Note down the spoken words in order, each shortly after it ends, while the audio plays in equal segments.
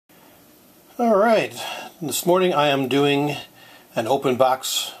Alright, this morning I am doing an open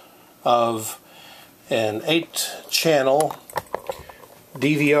box of an 8-channel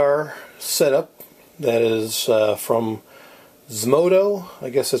DVR setup that is from ZMODO, I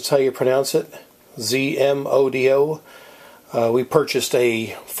guess that's how you pronounce it, ZMODO. We purchased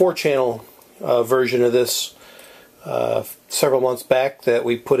a 4-channel version of this several months back that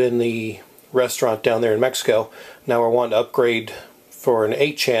we put in the restaurant down there in Mexico. Now we're wanting to upgrade for an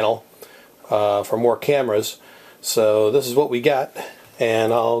 8-channel for more cameras. So this is what we got,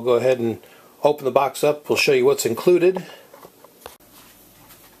 and I'll go ahead and open the box up. We'll show you what's included.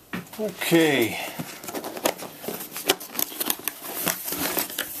 Okay.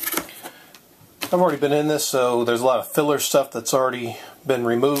 I've already been in this, so there's a lot of filler stuff that's already been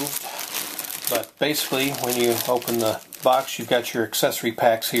removed. But basically, when you open the box, you've got your accessory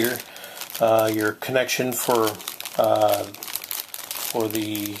packs here, your connection for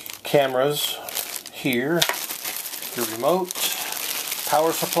the cameras here, your remote,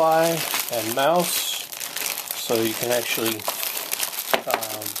 power supply, and mouse. So you can actually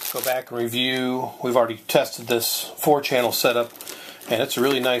go back and review. We've already tested this 4-channel setup, and it's a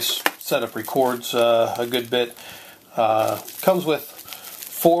really nice setup. Records a good bit. Comes with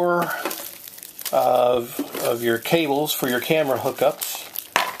 4 of your cables for your camera hookups.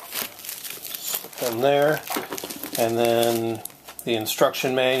 From there, and then the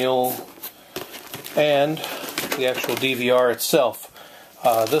instruction manual and the actual DVR itself.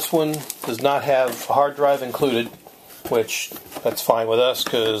 This one does not have a hard drive included, which that's fine with us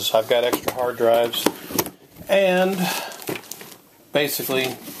because I've got extra hard drives, and basically,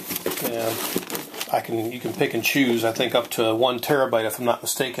 you can pick and choose. I think up to 1 terabyte, if I'm not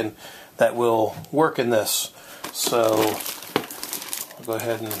mistaken, that will work in this. So I'll go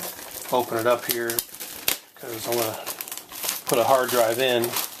ahead and open it up here because I'm going to put a hard drive in.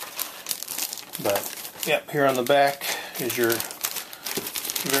 But yep, here on the back is your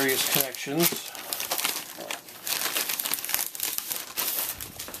various connections.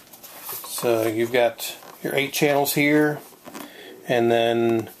 So you've got your 8 channels here, and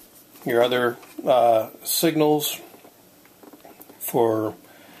then your other signals for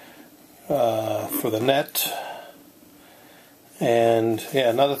the net. And yeah,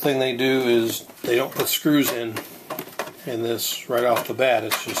 another thing they do is they don't put screws in this right off the bat.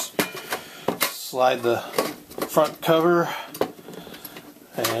 It's just slide the front cover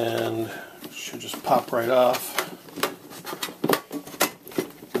and it should just pop right off.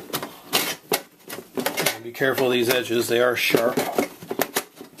 And be careful of these edges, they are sharp.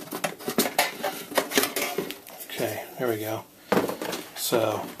 Okay, there we go.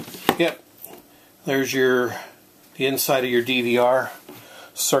 So, yep, there's the inside of your DVR,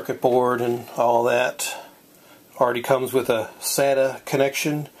 circuit board and all that. Already comes with a SATA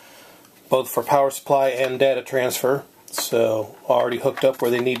connection, both for power supply and data transfer, so already hooked up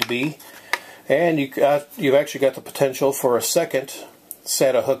where they need to be. And you've actually got the potential for a second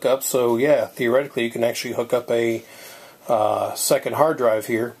SATA hookup, so yeah, theoretically you can actually hook up a second hard drive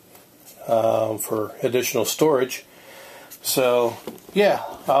here for additional storage. So yeah,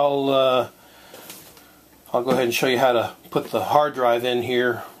 I'll go ahead and show you how to put the hard drive in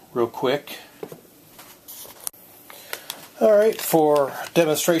here real quick. Alright, for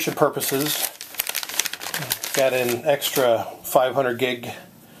demonstration purposes, got an extra 500 gig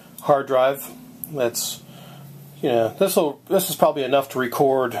hard drive. That's, this is probably enough to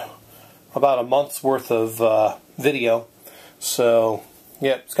record about a month's worth of video. So,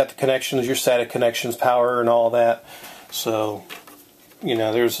 yeah, it's got the connections, your SATA connections, power, and all that. So,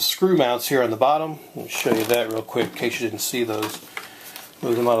 there's the screw mounts here on the bottom. Let me show you that real quick in case you didn't see those.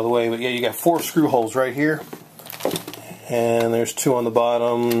 Move them out of the way. But yeah, you got 4 screw holes right here. And there's 2 on the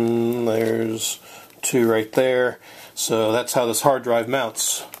bottom. There's 2 right there. So that's how this hard drive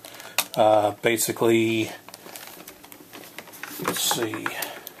mounts. Basically, let's see.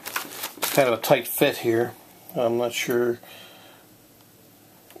 It's kind of a tight fit here. I'm not sure.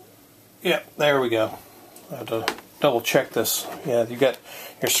 Yeah, there we go. I have to double check this. Yeah, you got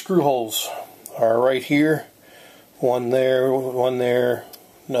your screw holes are right here, one there,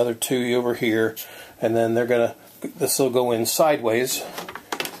 another 2 over here, and then this will go in sideways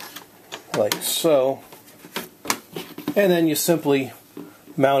like so, and then you simply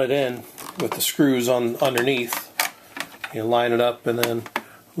mount it in with the screws underneath. You line it up and then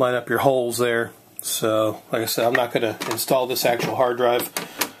line up your holes there. So like I said, I'm not going to install this actual hard drive,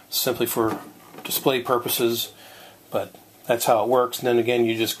 simply for display purposes. But that's how it works. And then again,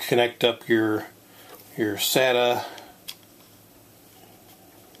 you just connect up your SATA.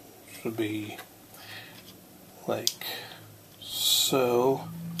 Should be like so.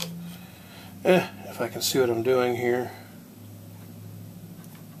 If I can see what I'm doing here.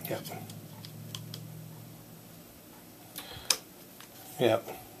 Yep. Yep,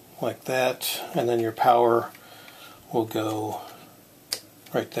 like that, and then your power will go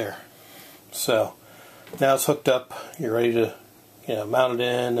right there. So now it's hooked up, you're ready to mount it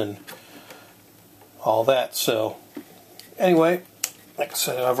in and all that. So anyway, like I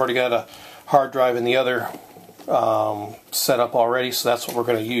said, I've already got a hard drive in the other setup already, so that's what we're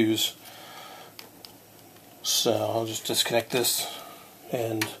going to use. So I'll just disconnect this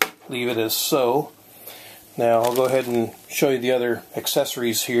and leave it as so. Now I'll go ahead and show you the other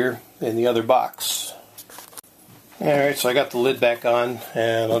accessories here in the other box. Alright, so I got the lid back on,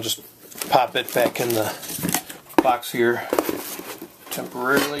 and I'll just pop it back in the box here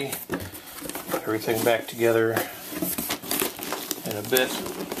temporarily. Put everything back together in a bit.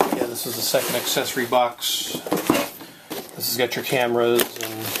 Yeah, this is the second accessory box. This has got your cameras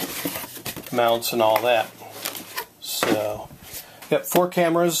and mounts and all that. So, yep, 4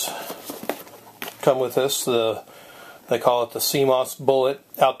 cameras come with this. They call it the CMOS Bullet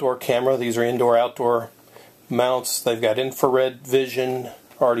outdoor camera. These are indoor-outdoor mounts. They've got infrared vision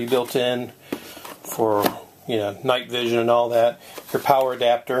already built in for night vision and all that. Your power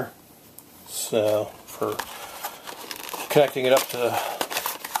adapter, so for connecting it up to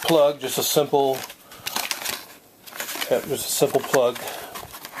plug, just a simple plug,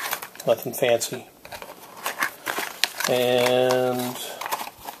 nothing fancy. And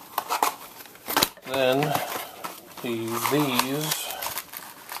then these,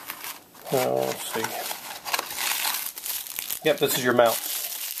 let's see. Yep, this is your mount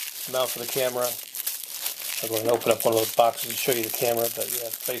for the camera. I'm going to open up one of those boxes to show you the camera, but yeah,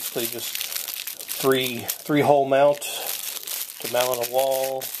 it's basically just three hole mount to mount on a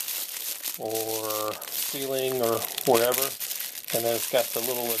wall or ceiling or wherever, and then it's got the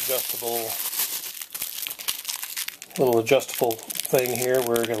little adjustable thing here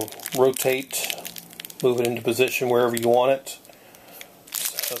where it'll rotate, move it into position wherever you want it.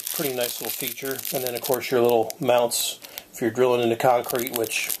 So it's a pretty nice little feature. And then of course your little mounts if you're drilling into concrete,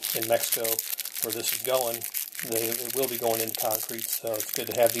 which in Mexico where this is going, it will be going into concrete, so it's good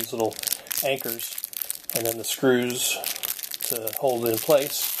to have these little anchors and then the screws to hold it in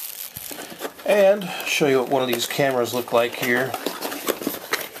place. And show you what one of these cameras look like here.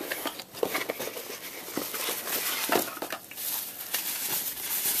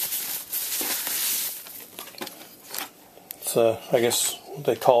 So I guess what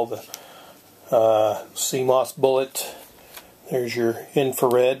they call the CMOS Bullet. There's your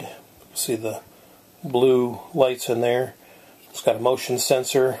infrared. See the blue lights in there. It's got a motion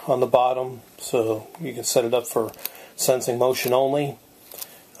sensor on the bottom, so you can set it up for sensing motion only.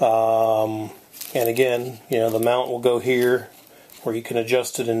 And again, the mount will go here where you can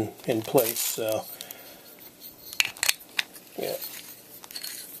adjust it in place. So yeah.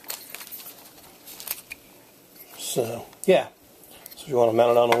 So if you want to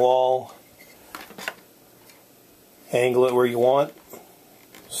mount it on the wall, angle it where you want.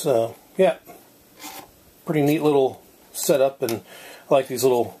 So yeah, pretty neat little setup, and I like these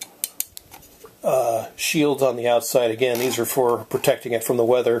little shields on the outside. Again, these are for protecting it from the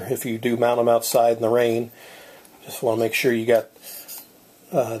weather if you do mount them outside in the rain. Just want to make sure you got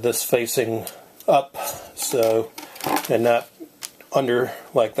this facing up, so, and not under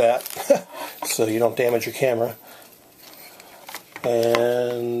like that, so you don't damage your camera.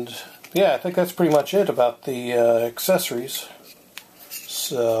 And yeah, I think that's pretty much it about the accessories.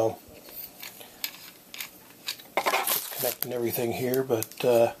 So just connecting everything here,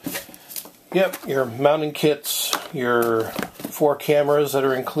 but yep, your mounting kits, your 4 cameras that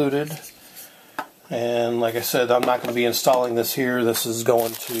are included, and like I said, I'm not going to be installing this here. This is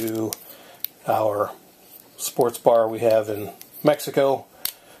going to our sports bar we have in Mexico,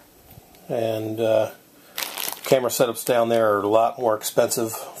 and camera setups down there are a lot more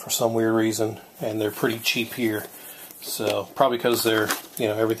expensive for some weird reason, and they're pretty cheap here. So probably because they're,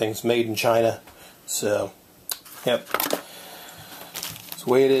 everything's made in China. So, yep, it's the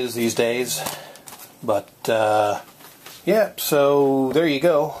way it is these days. But yeah, so there you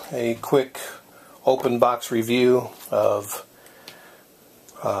go, a quick open box review of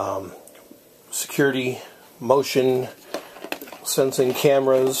security motion sensing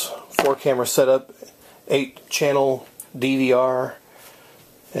cameras, 4 camera setup, 8 channel DVR,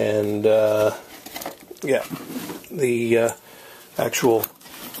 and yeah, the actual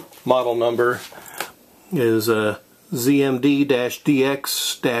model number is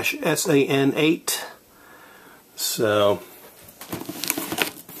ZMD-DX-SAN8. So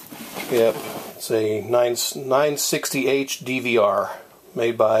yep, it's a 960H DVR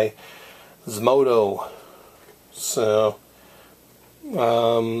made by ZMODO. So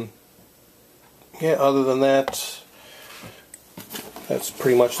yeah, other than that, that's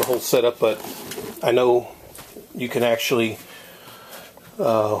pretty much the whole setup. But I know you can actually,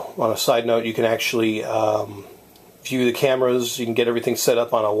 on a side note, you can actually view the cameras. You can get everything set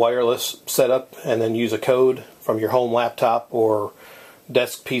up on a wireless setup and then use a code from your home laptop or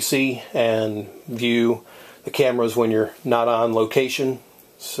desk PC and view the cameras when you're not on location.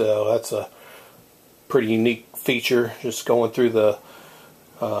 So that's a pretty unique feature, just going through the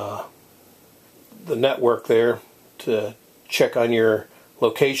network there to check on your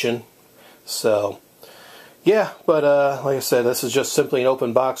location. So yeah, but like I said, this is just simply an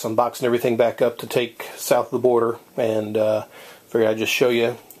open box, unboxing everything back up to take south of the border, and figured I'd just show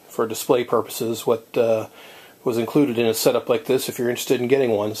you for display purposes what was included in a setup like this if you're interested in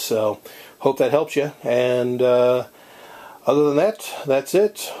getting one. So hope that helps you, and other than that, that's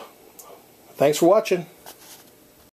it. Thanks for watching.